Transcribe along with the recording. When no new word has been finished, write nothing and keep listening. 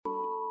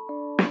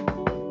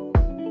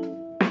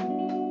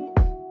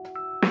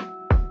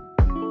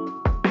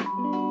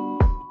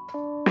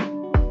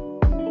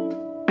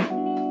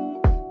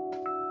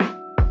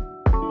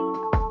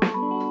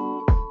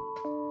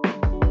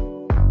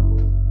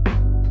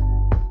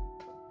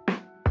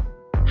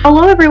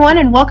Hello, everyone,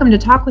 and welcome to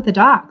Talk with the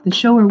Doc, the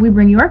show where we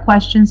bring your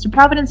questions to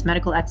Providence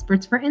medical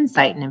experts for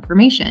insight and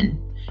information.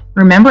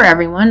 Remember,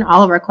 everyone,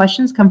 all of our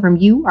questions come from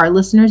you, our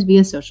listeners,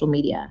 via social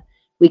media.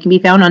 We can be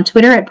found on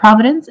Twitter at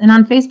Providence and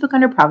on Facebook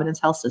under Providence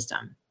Health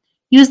System.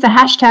 Use the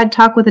hashtag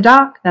Talk with the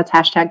Doc, that's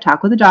hashtag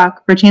Talk with the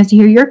Doc, for a chance to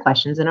hear your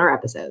questions in our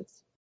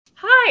episodes.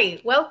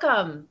 Hi,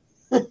 welcome.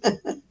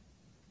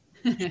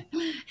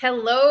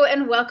 Hello,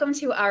 and welcome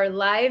to our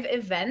live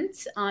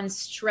event on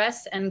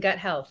stress and gut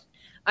health.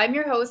 I'm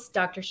your host,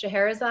 Dr.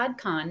 Scheherazade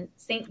Khan,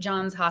 St.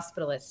 John's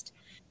hospitalist.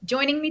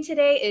 Joining me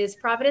today is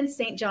Providence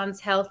St.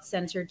 John's Health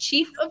Center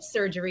Chief of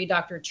Surgery,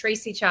 Dr.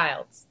 Tracy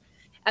Childs.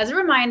 As a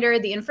reminder,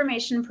 the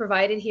information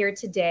provided here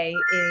today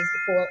is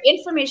for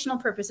informational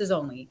purposes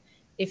only.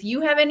 If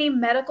you have any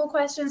medical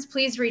questions,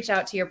 please reach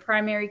out to your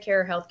primary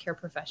care healthcare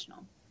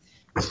professional.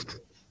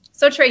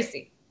 So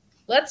Tracy,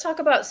 let's talk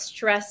about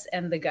stress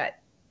and the gut.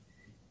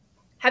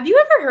 Have you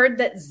ever heard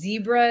that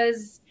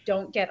zebras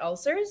don't get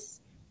ulcers?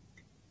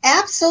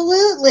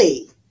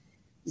 Absolutely.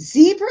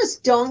 Zebras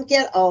don't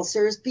get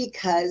ulcers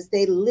because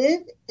they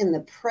live in the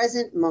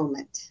present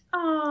moment.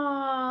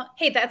 Oh,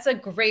 hey, that's a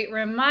great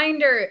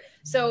reminder.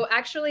 So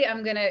actually,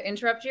 I'm going to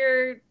interrupt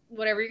your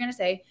whatever you're going to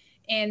say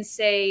and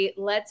say,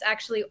 let's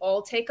actually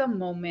all take a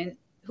moment.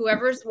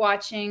 Whoever's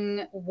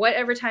watching,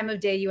 whatever time of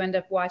day you end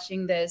up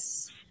watching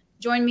this,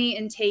 join me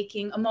in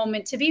taking a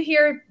moment to be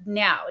here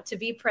now, to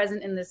be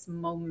present in this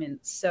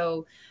moment.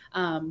 So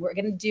we're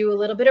going to do a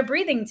little bit of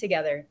breathing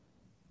together.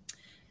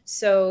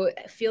 So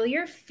feel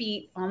your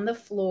feet on the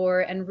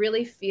floor and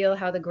really feel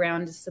how the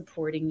ground is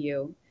supporting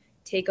you.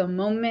 Take a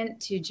moment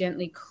to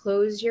gently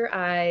close your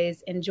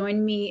eyes and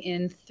join me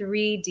in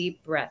 3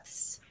 deep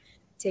breaths.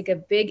 Take a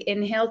big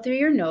inhale through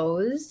your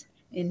nose.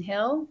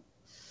 Inhale.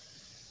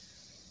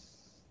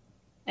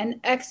 And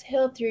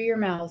exhale through your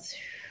mouth.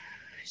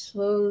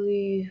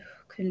 Slowly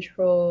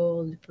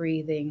controlled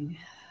breathing.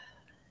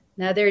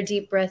 Another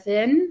deep breath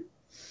in.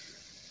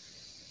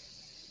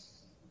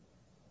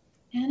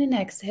 And an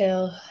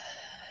exhale.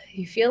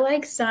 You feel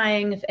like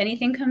sighing. If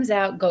anything comes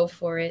out, go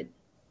for it.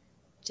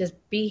 Just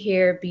be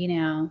here, be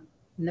now,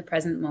 in the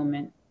present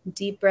moment.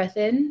 Deep breath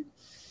in.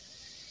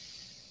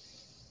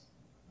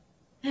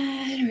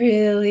 And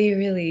really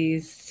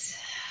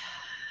release.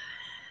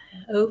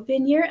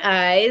 Open your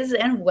eyes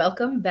and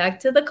welcome back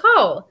to the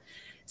call.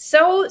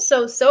 So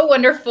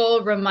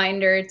wonderful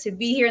reminder to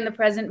be here in the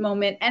present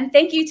moment. And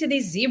thank you to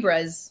these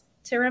zebras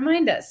to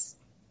remind us.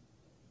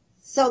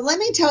 So let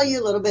me tell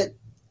you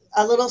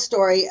a little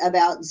story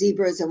about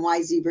zebras and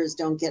why zebras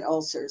don't get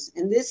ulcers.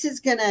 And this is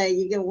you're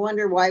going to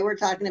wonder why we're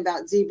talking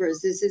about zebras.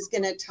 This is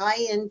going to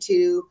tie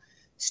into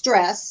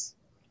stress,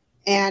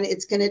 and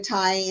it's going to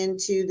tie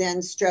into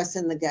then stress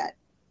in the gut.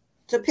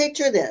 So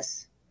picture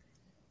this.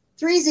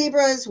 3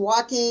 zebras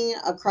walking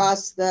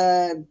across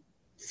the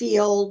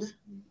field,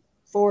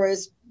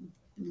 forest,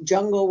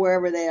 jungle,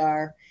 wherever they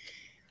are,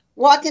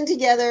 walking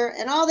together,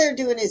 and all they're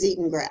doing is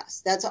eating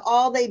grass. That's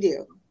all they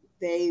do.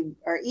 They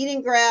are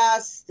eating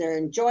grass, they're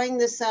enjoying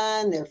the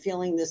sun, they're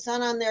feeling the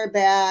sun on their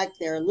back,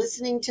 they're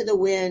listening to the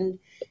wind,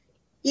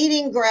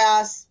 eating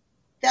grass.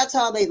 That's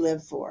all they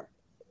live for.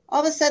 All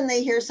of a sudden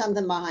they hear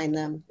something behind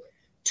them,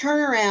 turn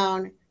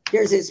around,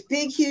 there's this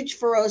big, huge,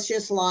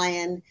 ferocious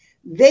lion.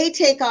 They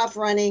take off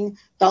running,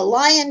 the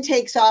lion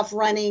takes off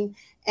running,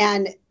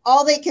 and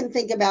all they can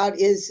think about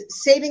is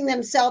saving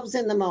themselves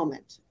in the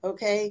moment,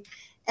 okay?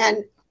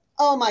 And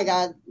oh my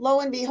God,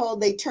 lo and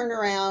behold, they turn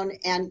around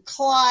and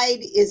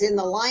Clyde is in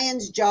the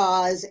lion's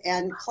jaws,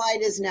 and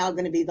Clyde is now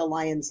going to be the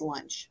lion's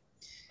lunch.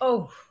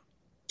 Oh.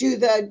 Do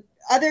the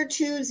other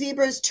 2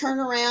 zebras turn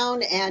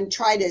around and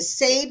try to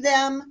save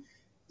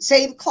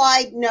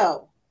Clyde?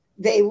 No.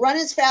 They run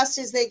as fast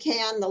as they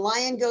can. The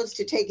lion goes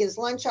to take his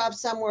lunch off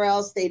somewhere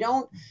else. They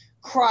don't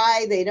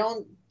cry. They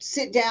don't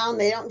sit down.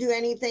 They don't do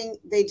anything.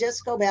 They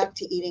just go back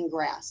to eating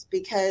grass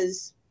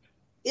because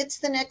it's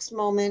the next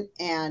moment,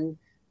 and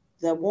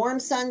the warm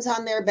sun's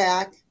on their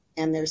back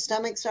and their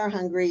stomachs are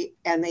hungry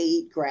and they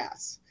eat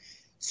grass.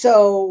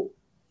 So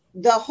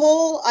the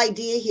whole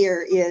idea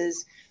here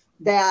is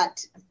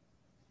that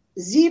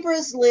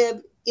zebras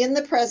live in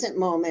the present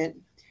moment,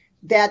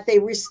 that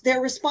they're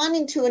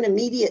responding to an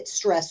immediate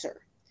stressor.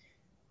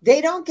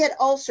 They don't get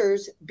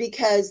ulcers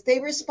because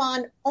they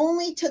respond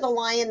only to the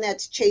lion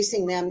that's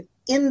chasing them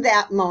in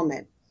that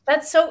moment.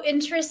 That's so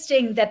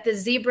interesting that the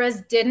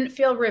zebras didn't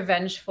feel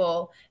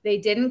revengeful. They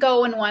didn't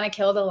go and want to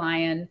kill the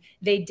lion.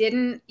 They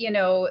didn't,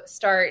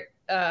 start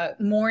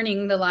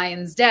mourning the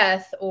lion's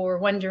death or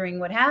wondering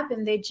what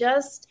happened. They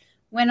just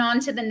went on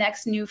to the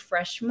next new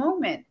fresh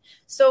moment.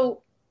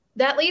 So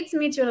that leads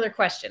me to another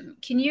question.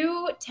 Can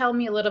you tell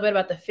me a little bit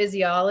about the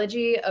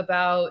physiology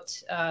about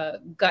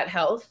gut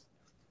health?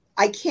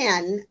 I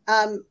can.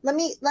 Let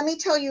me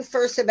tell you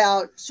first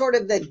about sort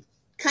of the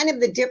kind of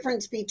the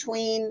difference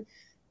between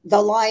the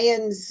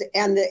lions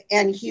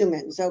and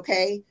humans.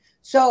 Okay.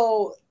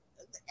 So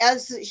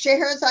as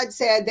Scheherazade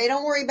said, they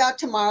don't worry about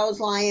tomorrow's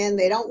lion.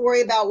 They don't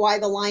worry about why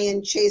the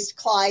lion chased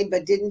Clyde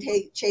but didn't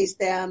chase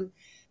them.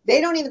 They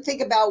don't even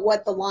think about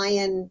what the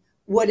lion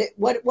what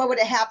would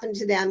have happened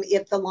to them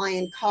if the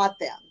lion caught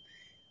them.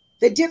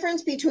 The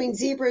difference between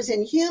zebras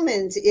and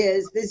humans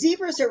is the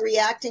zebras are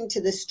reacting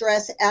to the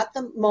stress at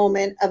the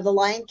moment of the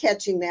lion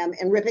catching them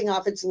and ripping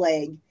off its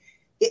leg.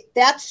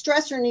 That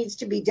stressor needs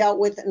to be dealt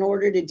with in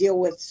order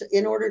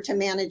to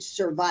manage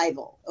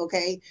survival.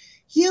 Okay.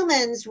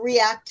 Humans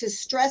react to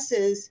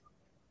stresses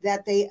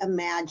that they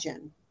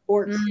imagine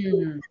or create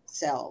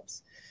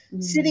themselves.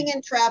 Sitting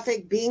in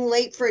traffic, being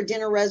late for a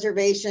dinner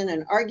reservation,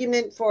 an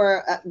argument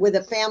with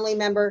a family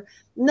member.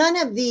 None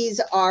of these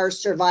are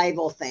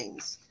survival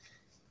things.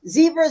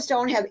 Zebras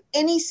don't have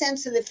any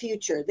sense of the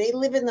future. They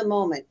live in the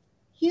moment.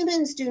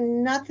 Humans do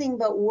nothing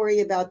but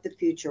worry about the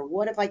future.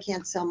 What if I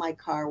can't sell my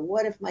car?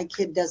 What if my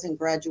kid doesn't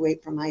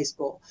graduate from high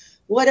school?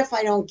 What if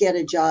I don't get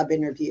a job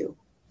interview?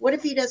 What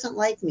if he doesn't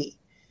like me?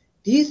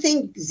 Do you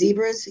think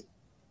zebras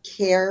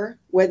care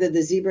whether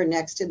the zebra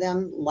next to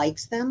them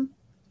likes them?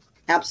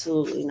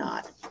 Absolutely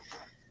not.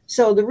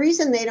 So the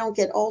reason they don't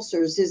get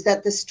ulcers is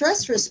that the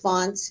stress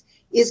response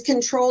is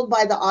controlled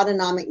by the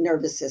autonomic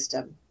nervous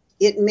system.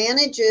 It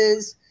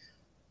manages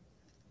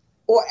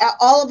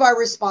all of our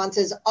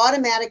responses,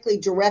 automatically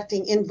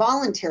directing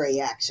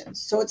involuntary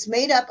actions. So it's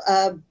made up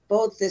of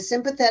both the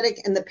sympathetic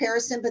and the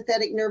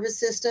parasympathetic nervous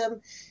system.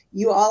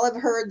 You all have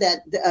heard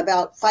that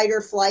about fight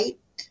or flight.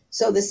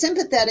 So the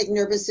sympathetic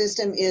nervous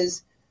system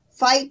is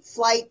fight,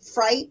 flight,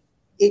 fright.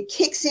 It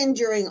kicks in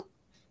during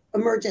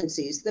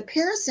emergencies. The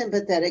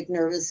parasympathetic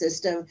nervous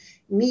system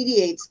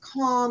mediates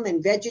calm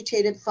and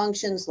vegetative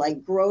functions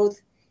like growth,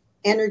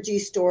 energy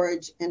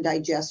storage, and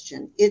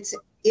digestion.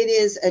 It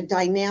is a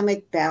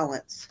dynamic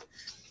balance.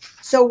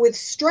 So with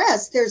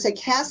stress, there's a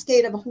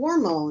cascade of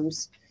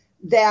hormones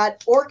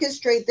that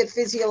orchestrate the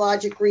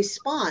physiologic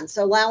response,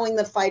 allowing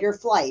the fight or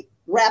flight.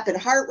 Rapid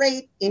heart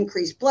rate,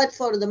 increased blood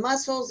flow to the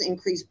muscles,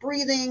 increased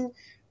breathing,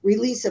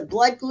 release of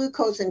blood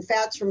glucose and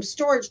fats from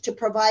storage to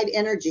provide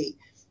energy.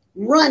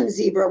 Run,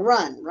 zebra,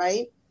 run,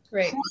 right?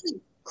 Right.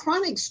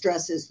 Chronic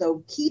stresses,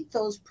 though, keep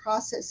those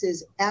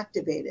processes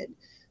activated,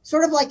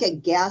 sort of like a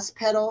gas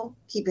pedal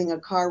keeping a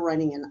car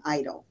running and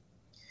idle.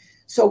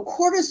 So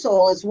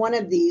cortisol is one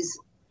of these.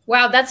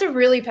 Wow, that's a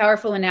really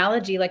powerful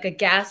analogy, like a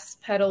gas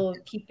pedal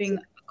keeping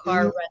a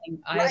car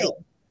running idle.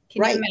 Right.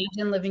 Can you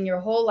imagine living your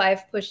whole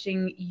life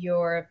pushing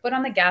your foot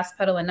on the gas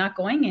pedal and not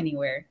going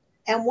anywhere?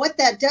 And what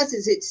that does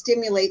is it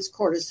stimulates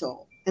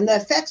cortisol. And the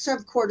effects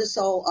of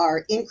cortisol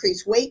are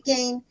increased weight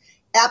gain,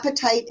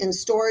 appetite and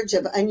storage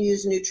of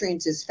unused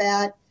nutrients as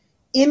fat,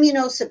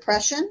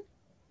 immunosuppression,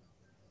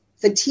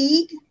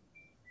 fatigue,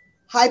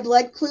 high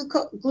blood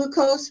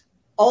glucose,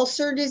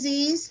 ulcer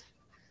disease.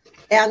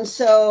 And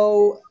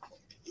so,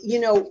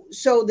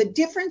 so the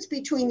difference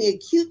between the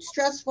acute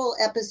stressful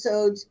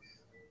episodes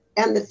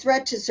and the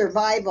threat to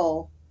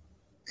survival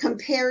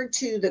compared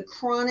to the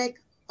chronic,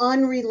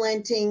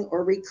 unrelenting,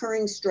 or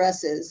recurring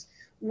stresses,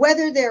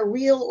 whether they're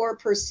real or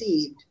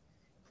perceived,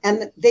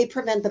 and they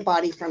prevent the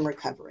body from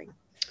recovering.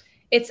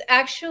 It's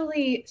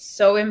actually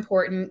so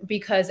important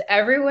because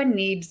everyone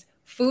needs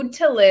food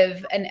to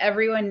live and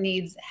everyone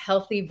needs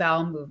healthy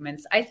bowel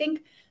movements. I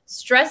think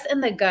stress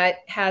in the gut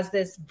has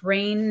this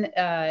brain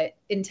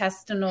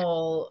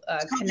intestinal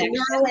connection.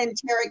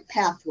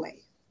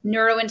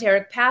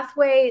 Neuroenteric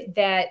pathway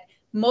that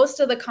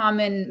most of the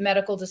common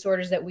medical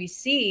disorders that we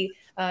see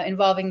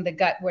involving the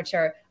gut, which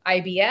are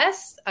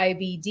IBS,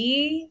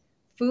 IBD,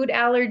 food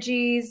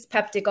allergies,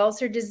 peptic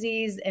ulcer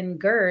disease, and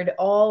GERD,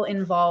 all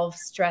involve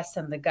stress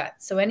in the gut.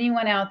 So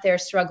anyone out there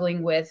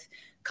struggling with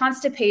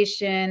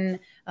constipation,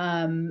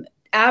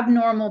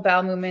 abnormal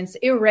bowel movements,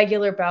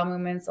 irregular bowel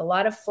movements, a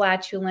lot of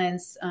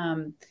flatulence,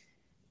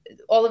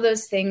 all of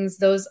those things,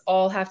 those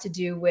all have to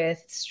do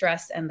with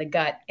stress and the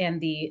gut and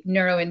the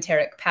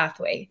neuroenteric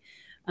pathway.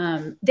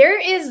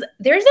 There's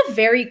a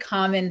very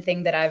common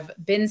thing that I've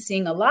been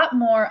seeing a lot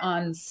more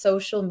on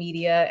social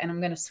media, and I'm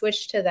going to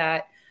switch to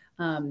that.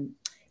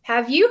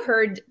 Have you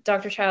heard,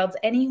 Dr. Childs,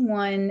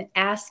 anyone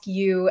ask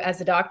you as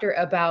a doctor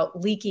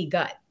about leaky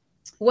gut?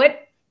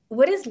 What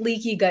is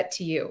leaky gut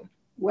to you?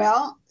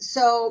 Well,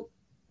 so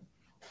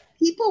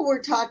people were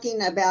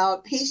talking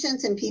about,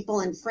 patients and people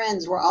and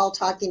friends were all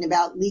talking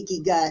about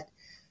leaky gut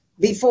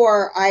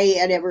before I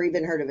had ever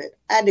even heard of it.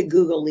 I had to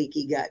Google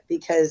leaky gut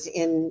because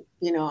in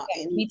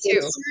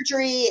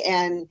surgery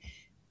and,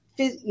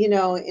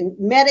 in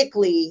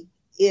medically,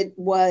 it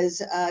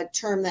was a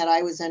term that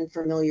I was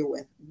unfamiliar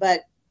with,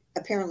 but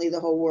apparently the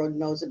whole world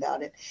knows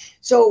about it.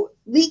 So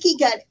leaky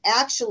gut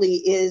actually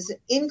is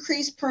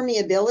increased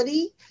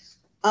permeability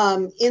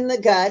in the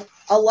gut,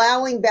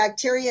 allowing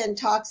bacteria and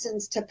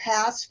toxins to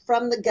pass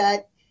from the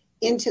gut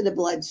into the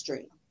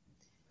bloodstream.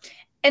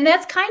 And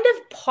that's kind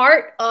of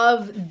part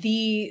of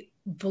the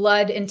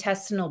blood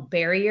intestinal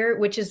barrier,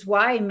 which is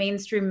why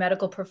mainstream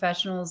medical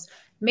professionals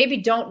maybe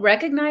don't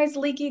recognize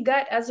leaky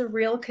gut as a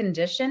real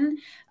condition.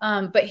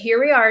 But here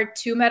we are,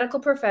 two medical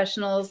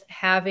professionals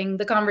having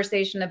the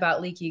conversation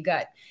about leaky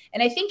gut.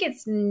 And I think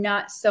it's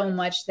not so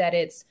much that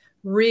it's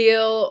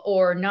real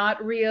or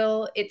not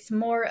real. It's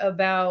more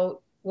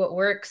about what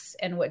works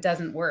and what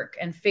doesn't work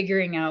and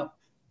figuring out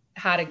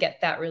how to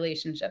get that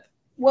relationship.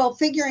 Well,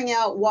 figuring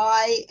out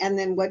why and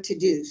then what to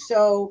do.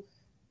 So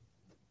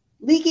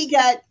leaky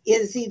gut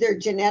is either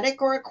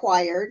genetic or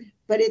acquired,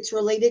 but it's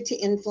related to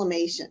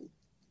inflammation.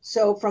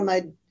 So from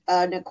an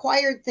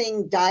acquired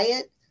thing,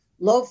 diet,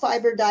 low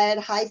fiber diet,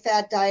 high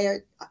fat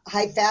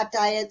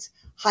diets,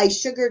 high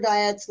sugar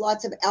diets,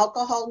 lots of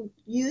alcohol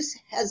use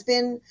has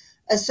been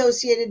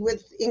associated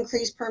with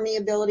increased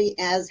permeability,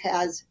 as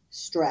has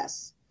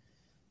stress.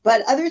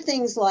 But other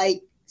things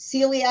like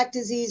celiac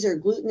disease or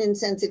gluten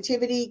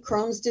insensitivity,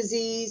 Crohn's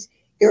disease,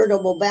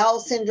 irritable bowel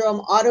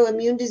syndrome,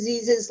 autoimmune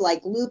diseases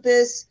like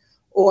lupus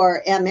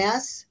or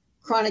MS,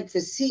 chronic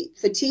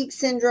fatigue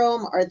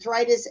syndrome,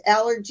 arthritis,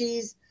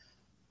 allergies,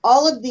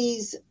 all of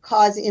these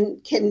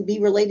can be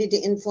related to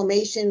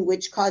inflammation,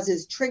 which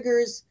causes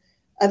triggers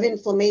of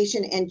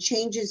inflammation and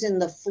changes in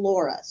the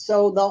flora.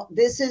 So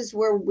this is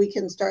where we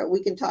can start.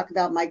 We can talk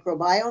about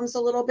microbiomes a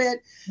little bit.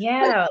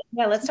 Yeah.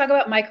 Let's talk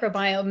about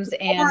microbiomes.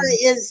 And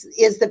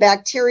is the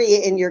bacteria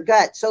in your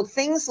gut. So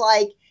things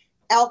like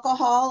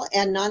alcohol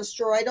and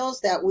nonsteroidals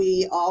that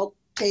we all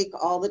take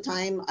all the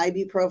time,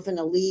 ibuprofen,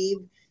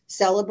 Aleve,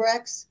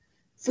 Celebrex,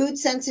 food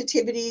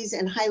sensitivities,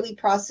 and highly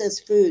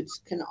processed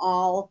foods can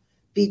all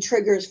be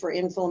triggers for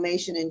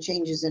inflammation and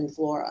changes in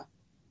flora.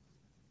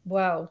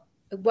 Wow.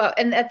 Well,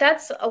 and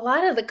that's a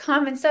lot of the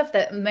common stuff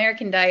that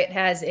American diet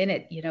has in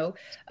it,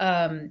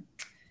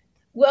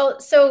 well,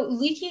 so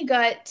leaky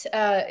gut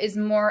is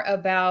more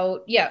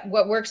about,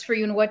 what works for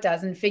you and what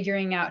doesn't,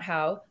 figuring out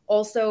how.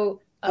 Also,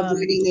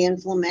 avoiding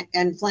the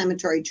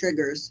inflammatory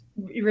triggers,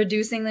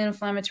 reducing the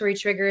inflammatory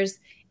triggers,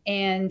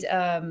 and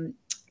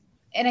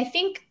I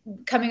think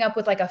coming up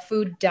with like a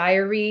food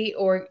diary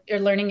or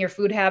learning your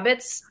food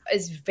habits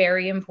is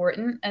very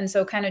important. And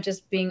so kind of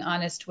just being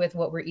honest with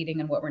what we're eating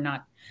and what we're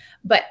not.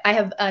 But I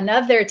have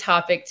another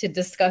topic to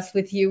discuss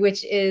with you,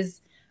 which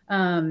is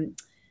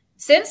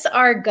since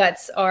our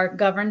guts are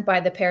governed by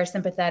the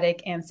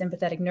parasympathetic and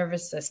sympathetic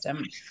nervous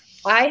system,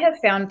 I have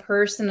found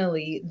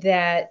personally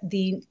that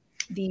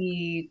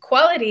the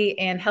quality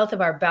and health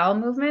of our bowel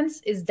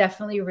movements is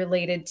definitely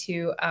related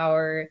to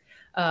our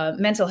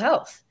mental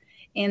health.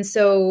 And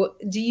so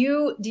do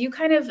you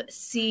kind of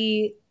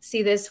see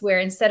this where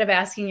instead of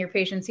asking your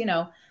patients,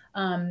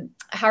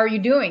 how are you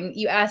doing?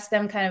 You ask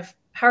them kind of,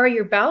 how are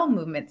your bowel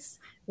movements?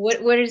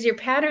 What is your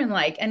pattern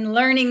like? And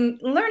learning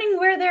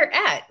where they're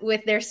at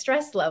with their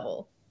stress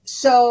level.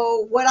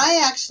 So when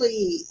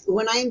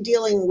I'm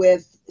dealing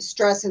with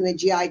stress in the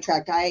GI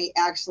tract, I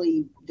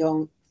actually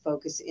don't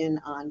focus in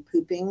on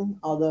pooping,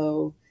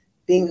 although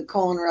being a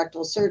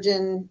colorectal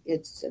surgeon,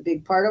 it's a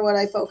big part of what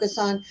I focus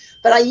on.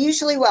 But I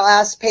usually will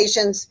ask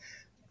patients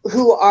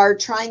who are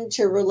trying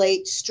to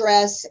relate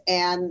stress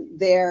and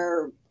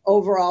their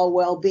overall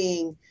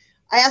well-being.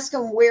 I ask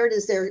them,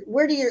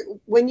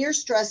 when you're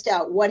stressed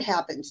out, what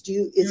happens?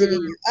 Is it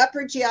in your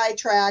upper GI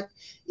tract?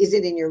 Is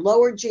it in your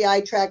lower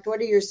GI tract?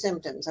 What are your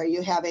symptoms? Are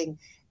you having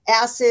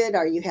acid?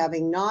 Are you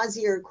having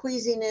nausea or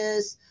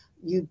queasiness?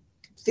 You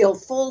feel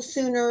full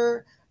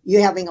sooner? You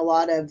having a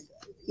lot of,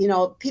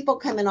 people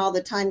come in all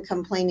the time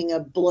complaining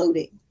of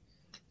bloating.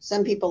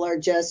 Some people are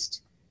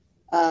just,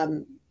 I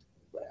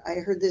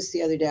heard this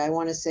the other day. I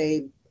want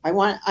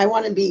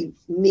to be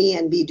me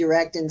and be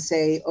direct and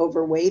say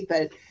overweight,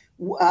 but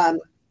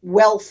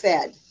well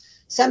fed.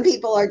 Some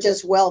people are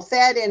just well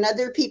fed, and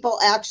other people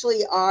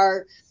actually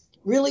are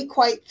really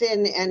quite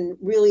thin and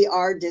really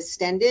are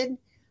distended.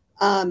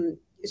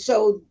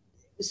 So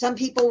some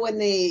people, when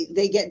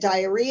they get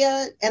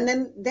diarrhea, and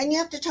then you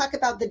have to talk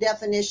about the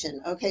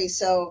definition. Okay,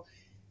 so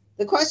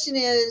the question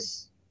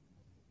is,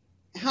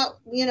 how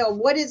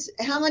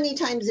many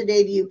times a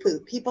day do you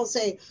poop? People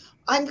say,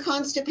 I'm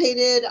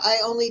constipated, I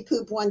only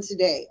poop once a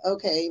day.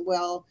 Okay,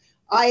 well,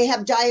 I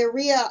have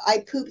diarrhea,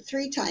 I poop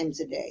 3 times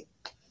a day.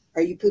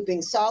 Are you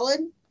pooping solid?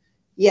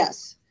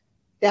 Yes,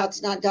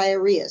 that's not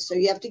diarrhea. So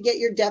you have to get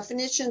your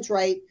definitions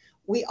right.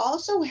 We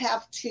also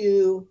have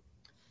to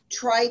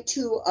try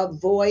to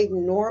avoid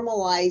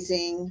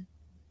normalizing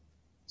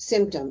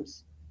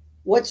symptoms.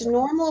 What's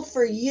normal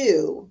for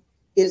you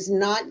is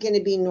not going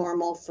to be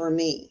normal for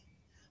me.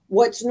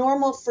 What's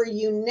normal for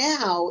you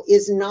now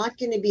is not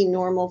going to be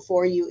normal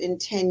for you in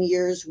 10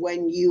 years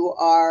when you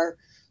are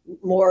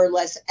more or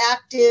less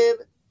active,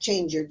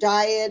 change your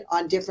diet,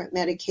 on different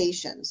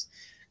medications.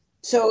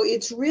 So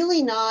it's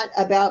really not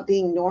about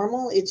being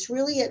normal. It's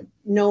really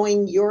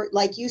knowing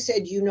like you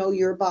said,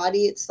 your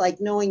body. It's like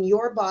knowing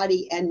your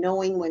body and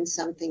knowing when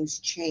something's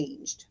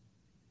changed.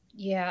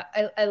 Yeah,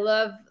 I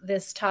love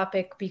this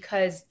topic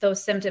because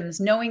those symptoms,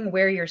 knowing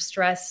where your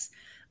stress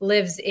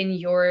lives in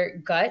your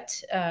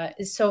gut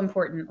is so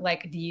important.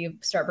 Like, do you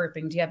start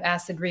burping? Do you have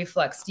acid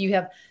reflux? Do you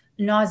have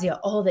nausea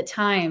all the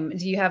time?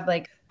 Do you have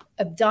like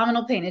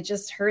abdominal pain? It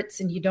just hurts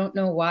and you don't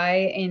know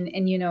why. And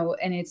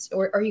it's,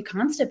 or are you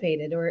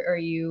constipated, or are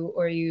you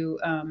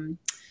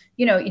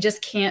you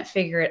just can't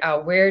figure it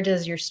out. Where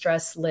does your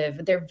stress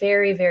live? They're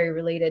very, very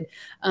related.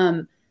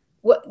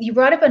 What you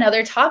brought up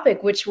another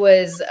topic, which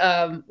was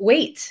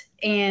weight.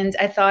 And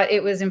I thought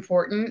it was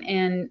important.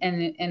 And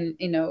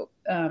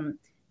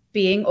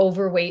being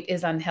overweight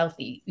is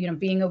unhealthy,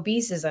 being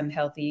obese is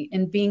unhealthy,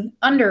 and being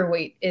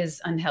underweight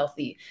is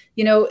unhealthy,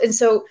 and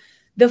so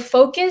the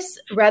focus,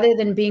 rather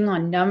than being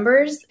on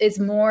numbers, is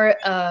more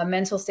a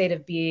mental state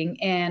of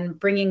being, and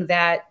bringing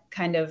that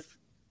kind of,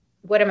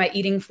 what am I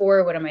eating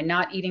for? What am I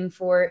not eating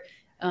for?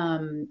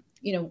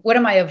 What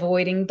am I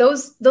avoiding?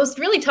 Those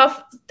really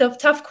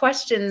tough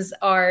questions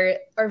are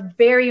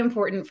very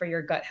important for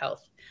your gut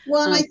health.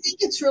 Well, and I think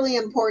it's really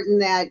important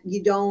that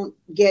you don't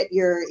get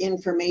your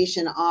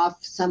information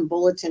off some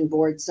bulletin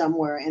board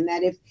somewhere, and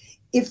that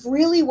if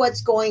really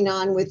what's going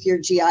on with your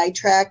GI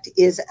tract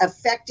is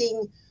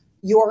affecting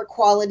your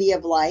quality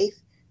of life,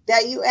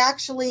 that you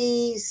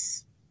actually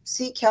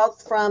seek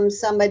help from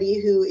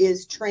somebody who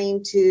is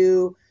trained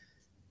to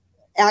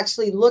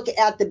actually look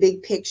at the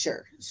big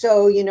picture.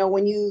 So,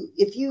 when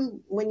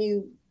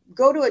you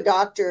go to a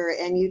doctor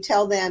and you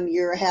tell them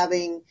you're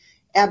having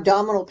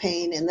abdominal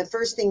pain, and the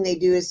first thing they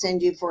do is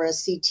send you for a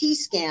CT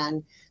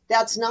scan,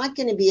 that's not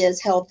going to be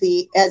as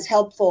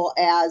helpful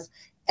as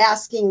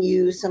asking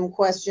you some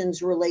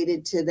questions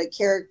related to the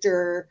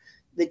character,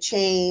 the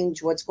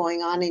change, what's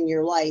going on in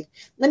your life.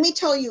 Let me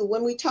tell you,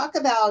 when we talk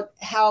about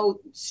how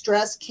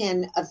stress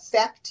can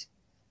affect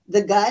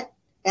the gut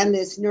and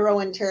this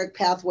neuroenteric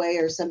pathway,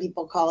 or some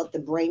people call it the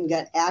brain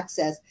gut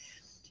axis,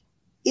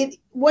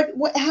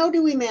 how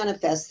do we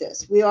manifest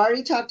this? We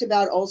already talked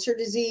about ulcer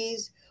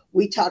disease.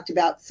 We talked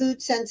about food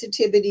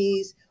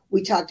sensitivities.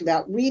 We talked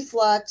about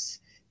reflux.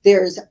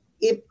 There's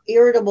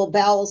irritable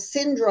bowel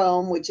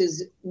syndrome, which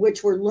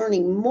we're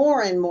learning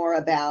more and more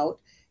about,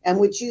 and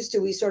which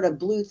we sort of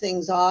blew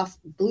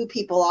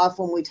people off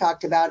when we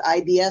talked about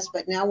IBS,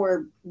 but now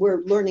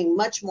we're learning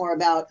much more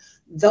about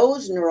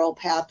those neural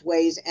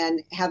pathways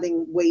and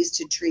having ways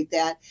to treat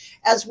that,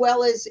 as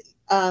well as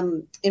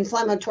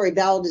inflammatory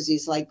bowel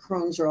disease like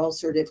Crohn's or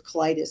ulcerative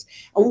colitis.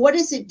 And what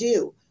does it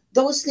do?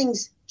 Those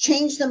things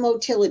change the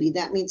motility.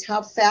 That means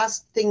how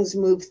fast things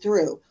move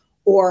through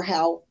or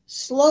how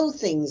slow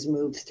things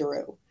move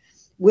through,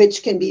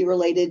 which can be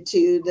related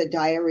to the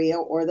diarrhea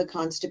or the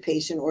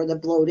constipation or the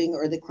bloating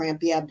or the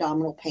crampy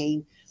abdominal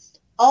pain.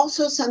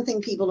 Also,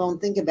 something people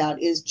don't think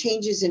about is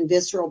changes in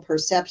visceral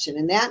perception.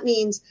 And that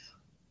means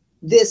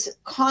this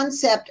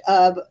concept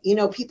of,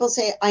 people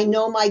say, I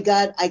know my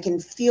gut, I can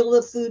feel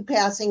the food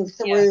passing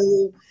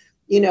through,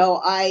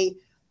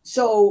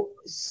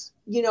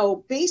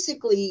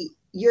 basically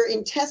your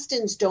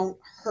intestines don't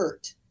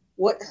hurt.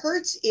 What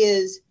hurts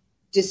is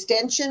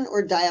distension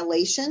or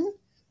dilation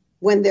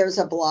when there's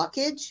a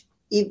blockage,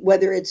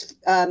 whether it's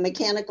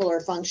mechanical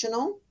or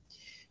functional.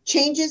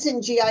 Changes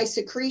in GI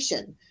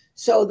secretion,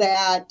 so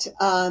that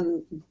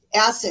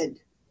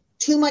acid,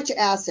 too much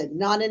acid,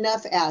 not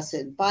enough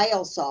acid,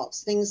 bile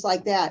salts, things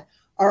like that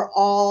are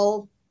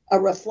all a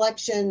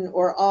reflection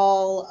or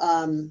all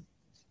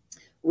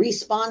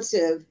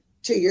responsive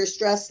to your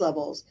stress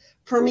levels.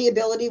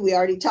 Permeability, we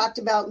already talked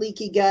about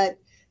leaky gut.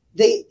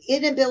 The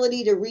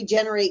inability to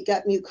regenerate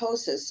gut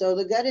mucosa. So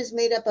the gut is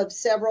made up of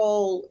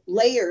several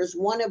layers,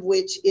 one of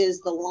which is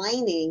the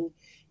lining.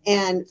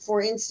 And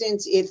for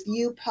instance, if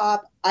you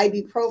pop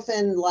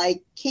ibuprofen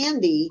like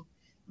candy,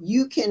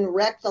 you can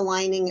wreck the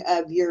lining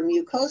of your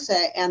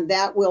mucosa, and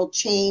that will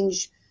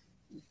change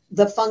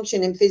the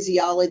function and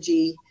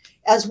physiology,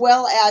 as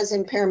well as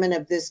impairment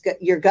of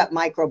your gut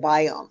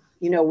microbiome,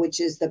 which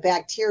is the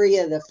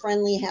bacteria, the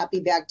friendly, happy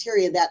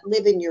bacteria that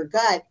live in your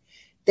gut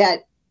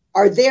that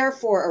are there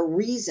for a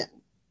reason.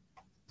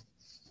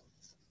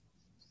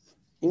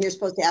 And you're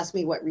supposed to ask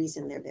me what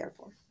reason they're there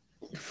for.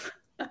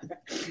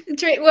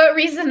 What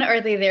reason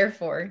are they there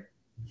for?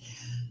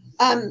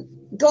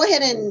 Go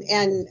ahead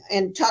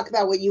and talk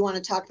about what you want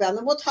to talk about. And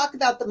then we'll talk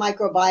about the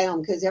microbiome,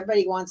 because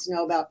everybody wants to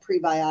know about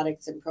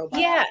prebiotics and probiotics.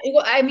 Yeah.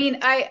 Well, I mean,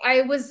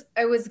 I was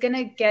going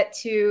to get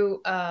to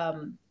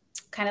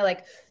kind of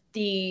like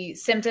the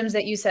symptoms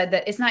that you said,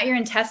 that it's not your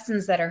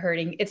intestines that are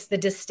hurting. It's the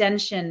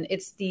distension.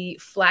 It's the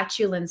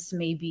flatulence.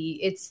 Maybe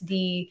it's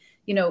the,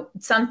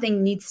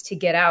 something needs to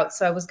get out.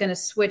 So I was going to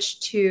switch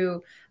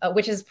to,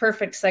 which is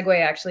perfect segue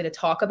actually, to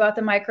talk about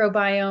the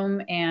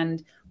microbiome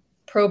and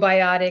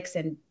probiotics,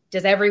 and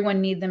does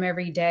everyone need them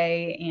every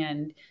day?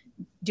 And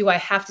do I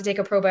have to take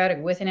a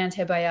probiotic with an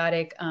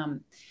antibiotic?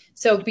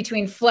 So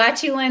between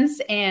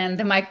flatulence and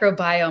the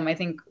microbiome, I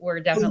think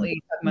we're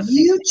definitely talking about the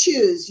same thing.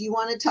 Choose. You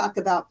want to talk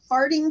about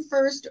farting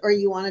first, or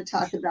you want to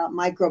talk about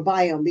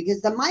microbiome?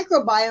 Because the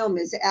microbiome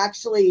is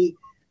actually,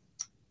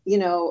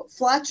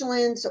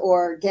 flatulence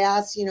or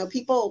gas.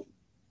 People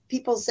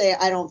say,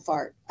 I don't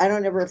fart. I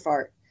don't ever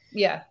fart.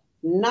 Yeah.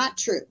 Not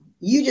true.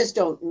 You just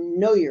don't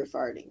know you're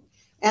farting.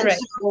 And right.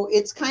 So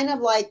it's kind of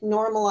like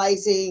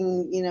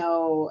normalizing,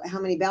 how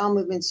many bowel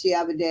movements do you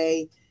have a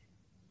day?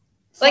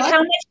 Like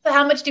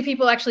how much do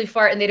people actually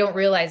fart and they don't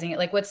realizing it?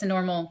 Like what's the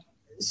normal?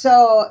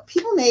 So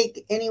people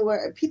make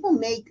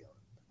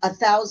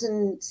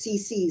 1,000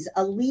 cc's,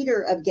 a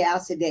liter of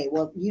gas a day.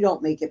 Well, you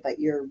don't make it, but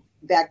your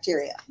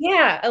bacteria.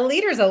 Yeah, a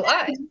liter's a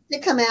lot. To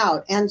come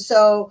out. And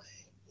so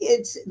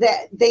it's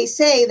that they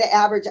say the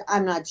average,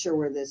 I'm not sure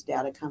where this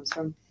data comes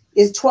from,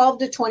 is 12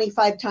 to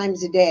 25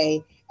 times a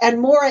day, and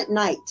more at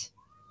night.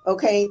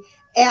 Okay.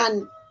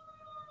 And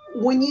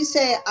when you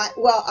say,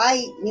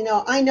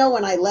 I know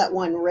when I let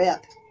one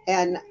rip,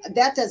 and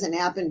that doesn't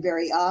happen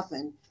very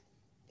often.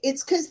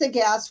 It's because the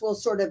gas will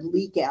sort of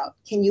leak out.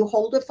 Can you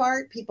hold a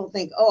fart? People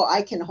think, oh,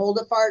 I can hold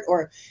a fart,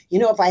 or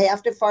if I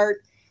have to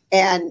fart,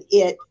 and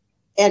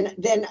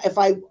then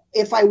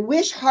if I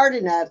wish hard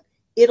enough,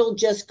 it'll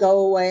just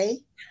go away.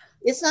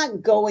 It's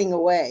not going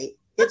away.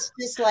 It's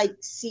just like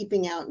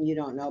seeping out, and you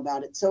don't know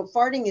about it. So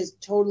farting is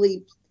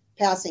totally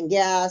passing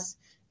gas,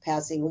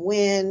 passing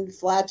wind,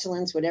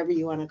 flatulence, whatever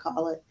you want to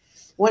call it.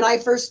 When I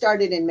first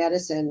started in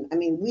medicine, I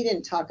mean, we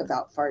didn't talk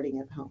about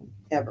farting at home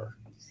ever.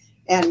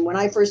 And when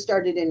I first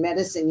started in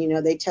medicine,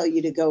 they tell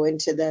you to go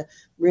into the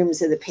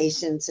rooms of the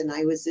patients. And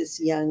I was this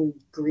young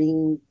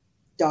green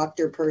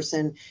doctor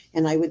person.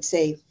 And I would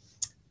say,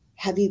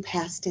 have you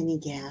passed any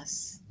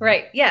gas?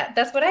 Right. Yeah,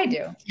 that's what I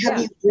do.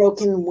 Have you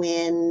broken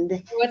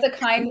wind? What's a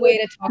kind way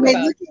to talk about?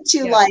 They look at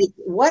you like,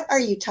 what are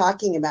you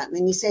talking about? And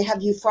then you say,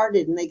 have you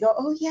farted? And they go,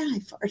 oh, yeah, I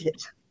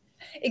farted.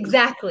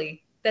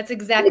 Exactly. That's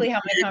exactly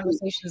how my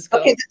conversations go.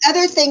 Okay. The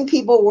other thing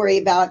people worry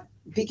about,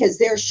 because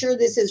they're sure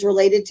this is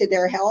related to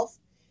their health,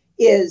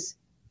 is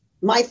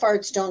my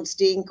farts don't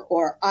stink,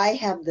 or I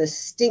have the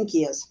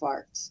stinkiest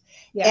farts.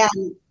 Yeah.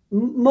 And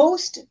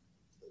most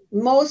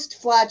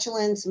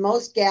flatulence,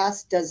 most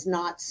gas does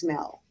not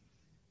smell.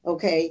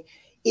 Okay.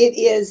 It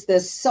is the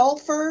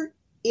sulfur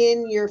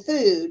in your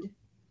food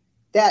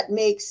that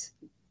makes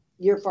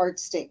your farts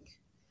stink.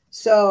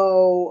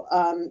 So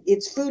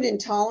it's food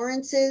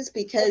intolerances,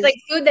 because it's like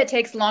food that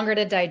takes longer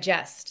to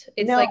digest.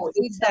 It's like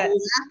it's the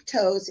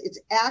lactose. It's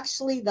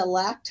actually the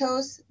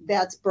lactose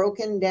that's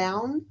broken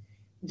down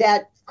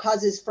that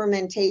causes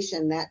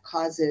fermentation, that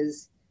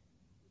causes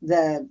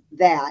that.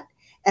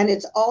 And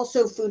it's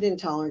also food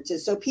intolerances.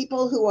 So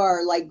people who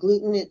are like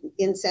gluten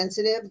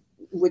insensitive,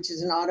 which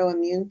is an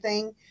autoimmune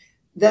thing,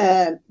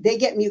 they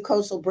get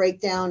mucosal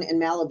breakdown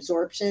and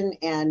malabsorption,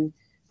 and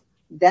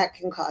that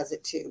can cause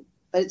it too.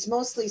 But it's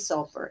mostly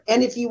sulfur.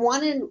 And if you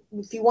want to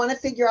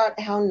figure out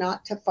how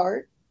not to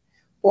fart,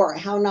 or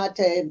how not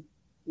to,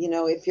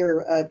 if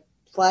you're a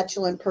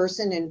flatulent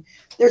person, and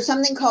there's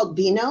something called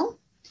Beano,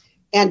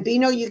 and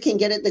Beano you can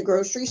get at the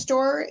grocery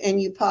store,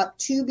 and you pop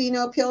 2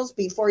 Beano pills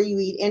before you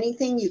eat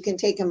anything. You can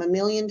take them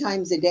 1,000,000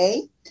 times a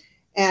day,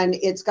 and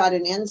it's got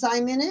an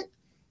enzyme in it,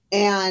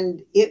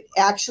 and it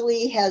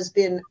actually has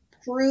been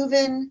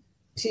proven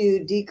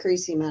to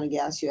decrease the amount of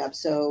gas you have.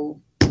 So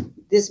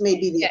this may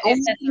be the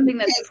only thing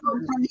that's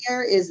from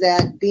here, is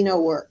that Beano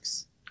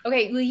works.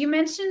 Okay, well, you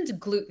mentioned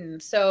gluten.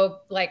 So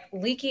like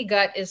leaky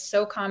gut is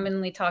so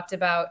commonly talked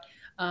about.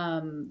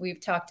 We've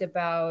talked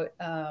about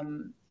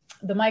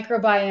the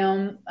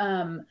microbiome.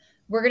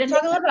 We're going to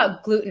talk a lot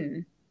about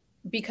gluten,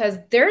 because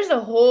there's a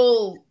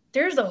whole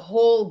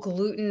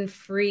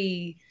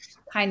gluten-free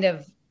kind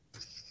of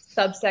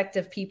subsect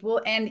of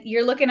people, and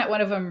you're looking at one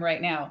of them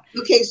right now.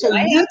 Okay, so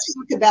you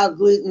talk about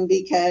gluten,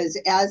 because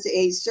as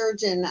a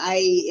surgeon,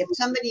 if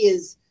somebody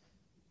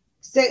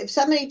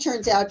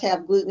turns out to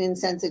have gluten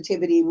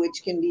insensitivity,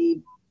 which can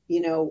be,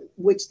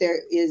 which there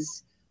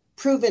is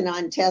proven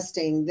on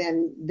testing,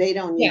 then they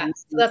don't need. Yeah,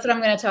 so that's what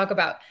I'm going to talk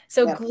about.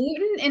 So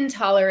gluten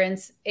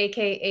intolerance,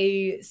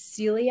 aka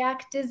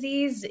celiac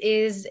disease,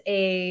 is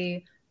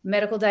a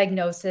medical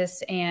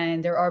diagnosis,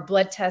 and there are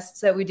blood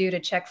tests that we do to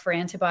check for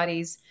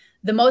antibodies.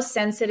 The most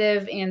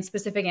sensitive and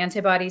specific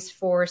antibodies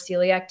for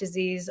celiac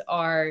disease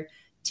are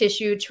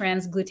tissue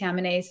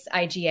transglutaminase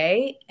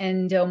IgA,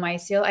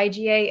 endomysial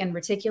IgA, and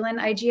reticulin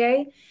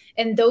IgA.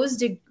 And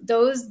the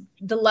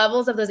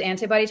levels of those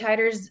antibody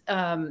titers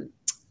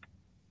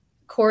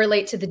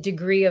correlate to the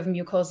degree of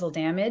mucosal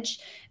damage.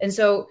 And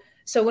so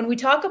when we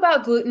talk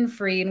about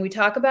gluten-free and we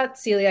talk about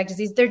celiac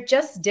disease, they're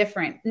just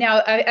different.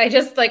 Now, I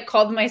just like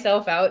called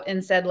myself out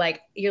and said,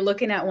 like, you're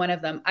looking at one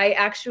of them. I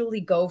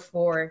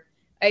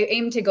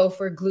aim to go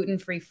for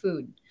gluten-free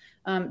food.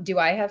 Do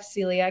I have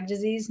celiac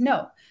disease?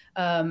 No.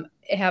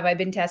 Have I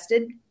been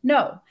tested?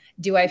 No.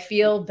 Do I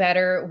feel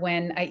better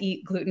when I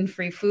eat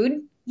gluten-free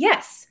food?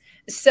 Yes.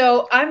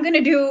 So I'm going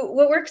to do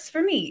what works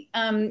for me.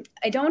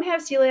 I don't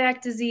have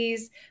celiac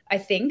disease, I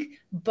think,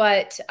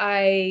 but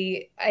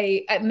I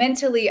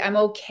mentally, I'm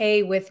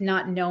okay with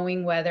not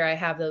knowing whether I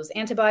have those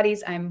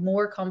antibodies. I'm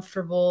more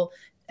comfortable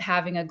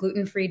having a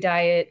gluten-free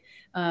diet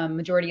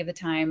majority of the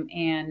time.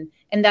 And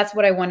that's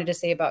what I wanted to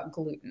say about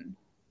gluten.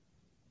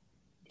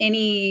 As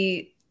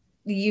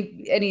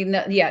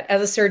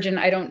a surgeon,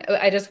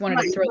 I just wanted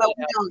to throw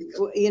that out.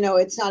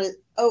 It's not,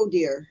 oh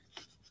dear.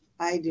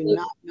 I do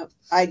not know.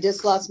 I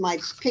just lost my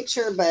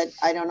picture, but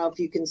I don't know if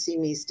you can see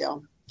me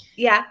still.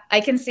 Yeah,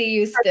 I can see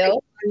you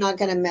still. I'm not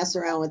going to mess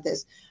around with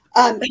this.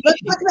 Can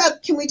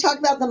we talk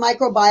about the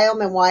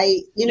microbiome and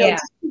why,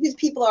 because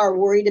people are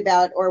worried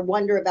about or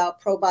wonder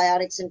about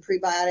probiotics and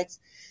prebiotics.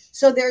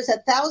 So there's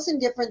 1,000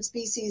 different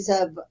species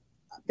of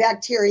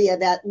bacteria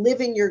that live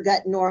in your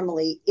gut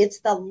normally. It's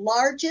the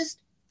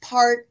largest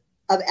part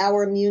of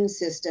our immune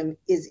system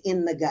is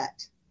in the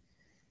gut.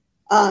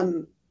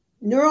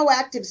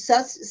 Neuroactive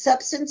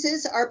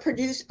substances are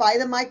produced by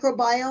the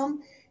microbiome.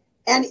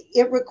 And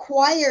the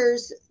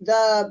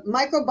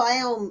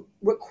microbiome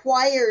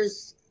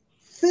requires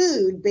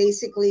food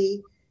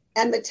basically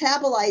and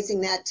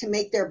metabolizing that to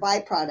make their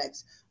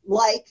byproducts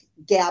like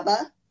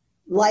GABA,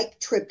 like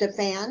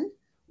tryptophan,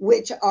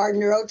 which are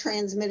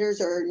neurotransmitters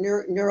or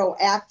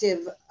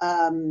neuroactive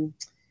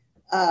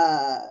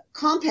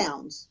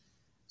compounds.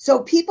 So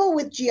people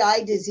with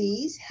GI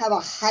disease have a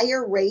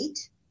higher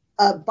rate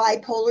of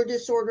bipolar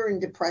disorder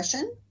and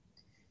depression.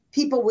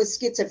 People with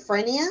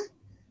schizophrenia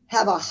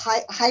have a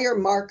higher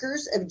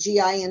markers of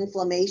GI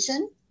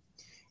inflammation.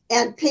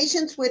 And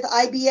patients with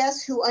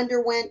IBS who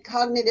underwent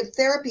cognitive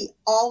therapy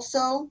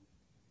also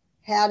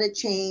had a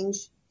change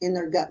in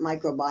their gut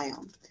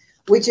microbiome,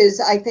 which is,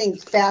 I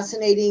think,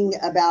 fascinating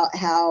about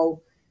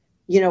how,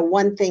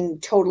 one thing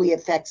totally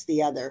affects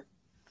the other.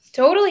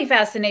 Totally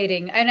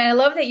fascinating. And I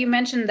love that you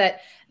mentioned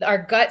that our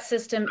gut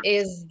system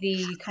is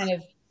the kind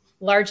of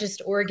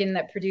largest organ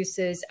that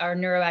produces our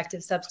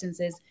neuroactive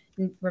substances.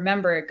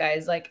 Remember,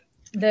 guys, like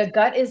the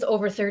gut is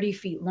over 30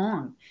 feet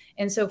long.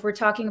 And so if we're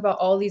talking about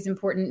all these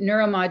important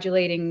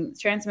neuromodulating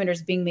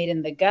transmitters being made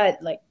in the gut,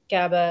 like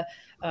GABA,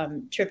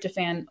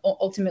 tryptophan,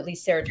 ultimately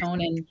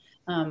serotonin,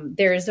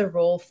 there is a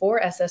role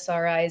for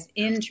SSRIs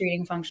in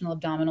treating functional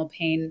abdominal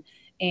pain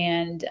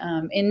and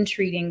in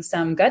treating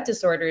some gut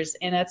disorders.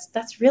 And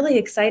that's really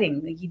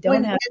exciting. You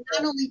don't have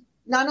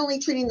not only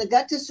treating the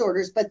gut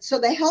disorders, but so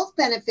the health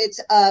benefits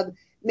of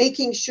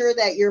making sure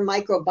that your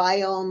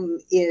microbiome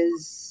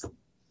is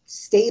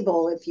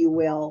stable, if you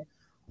will,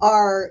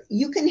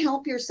 you can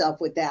help yourself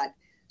with that.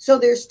 So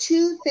there's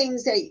two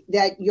things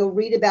that you'll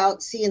read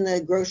about, see in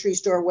the grocery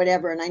store,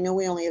 whatever. And I know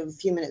we only have a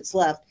few minutes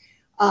left.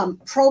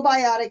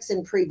 Probiotics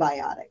and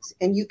prebiotics,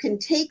 and you can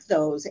take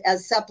those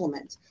as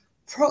supplements.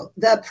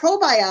 The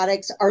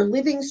probiotics are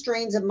living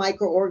strains of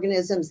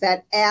microorganisms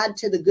that add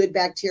to the good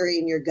bacteria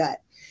in your gut.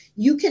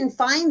 You can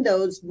find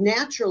those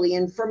naturally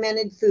in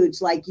fermented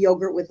foods like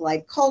yogurt with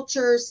live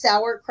culture,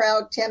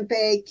 sauerkraut,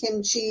 tempeh,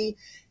 kimchi,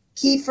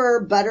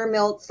 kefir,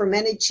 buttermilk,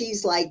 fermented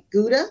cheese like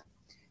Gouda,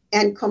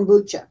 and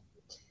kombucha.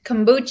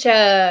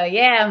 Kombucha.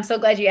 Yeah, I'm so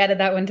glad you added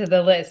that one to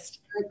the list.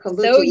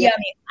 Kombucha, so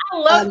yummy. I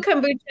love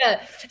kombucha,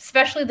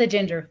 especially the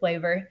ginger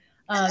flavor.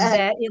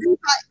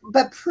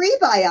 But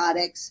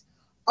prebiotics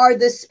are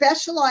the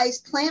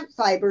specialized plant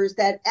fibers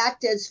that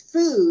act as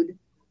food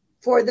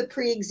for the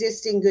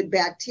pre-existing good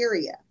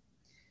bacteria.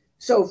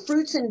 So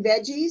fruits and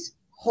veggies,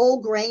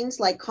 whole grains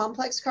like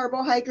complex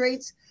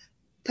carbohydrates,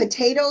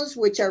 potatoes,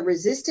 which are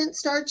resistant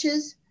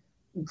starches,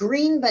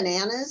 green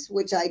bananas,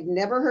 which I'd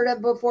never heard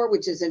of before,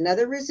 which is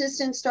another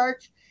resistant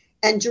starch,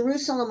 and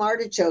Jerusalem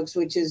artichokes,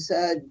 which is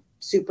a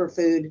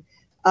superfood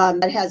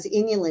that has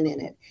inulin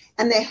in it.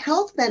 And the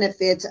health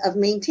benefits of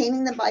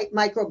maintaining the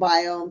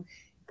microbiome,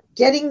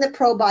 getting the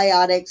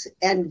probiotics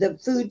and the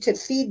food to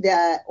feed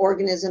the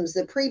organisms,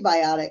 the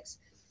prebiotics,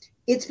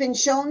 it's been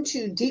shown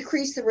to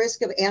decrease the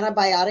risk of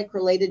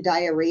antibiotic-related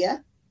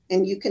diarrhea.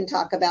 And you can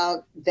talk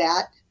about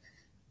that,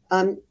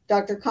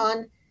 Dr.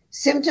 Kahn,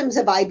 symptoms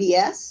of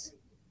IBS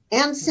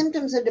and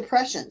symptoms of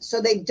depression.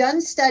 So they've done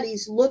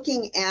studies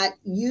looking at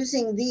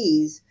using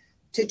these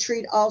to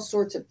treat all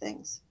sorts of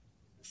things.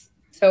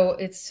 So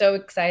it's so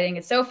exciting.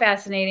 It's so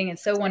fascinating.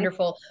 It's so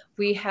wonderful.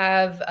 We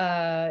have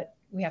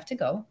to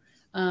go.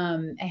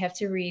 I have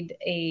to read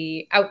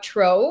a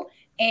outro,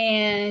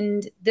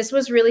 and this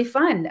was really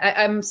fun.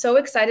 I'm so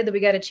excited that we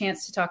got a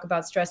chance to talk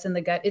about stress in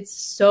the gut. It's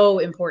so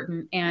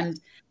important. And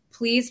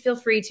please feel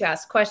free to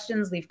ask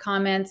questions, leave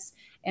comments,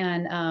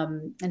 and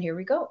here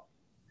we go.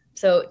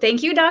 So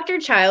thank you, Dr.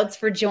 Childs,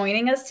 for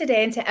joining us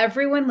today, and to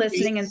everyone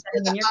listening and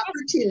sending in your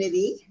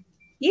opportunity.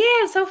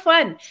 Yeah, so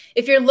fun.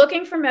 If you're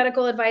looking for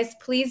medical advice,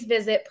 please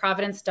visit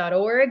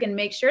providence.org and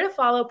make sure to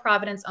follow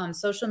Providence on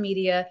social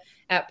media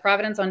at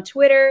Providence on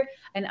Twitter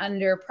and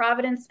under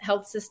Providence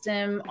Health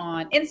System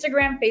on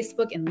Instagram,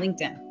 Facebook, and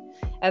LinkedIn.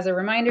 As a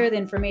reminder, the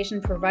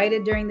information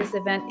provided during this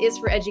event is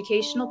for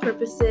educational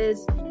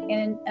purposes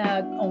and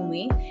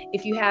only.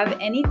 If you have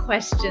any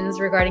questions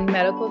regarding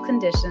medical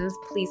conditions,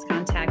 please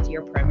contact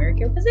your primary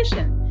care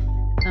physician.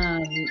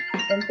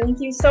 And thank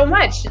you so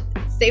much.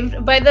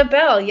 Saved by the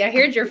bell. Yeah, I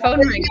heard your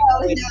phone ring.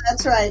 Yeah,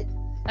 that's right.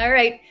 All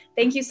right.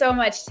 Thank you so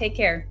much. Take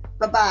care.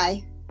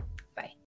 Bye-bye.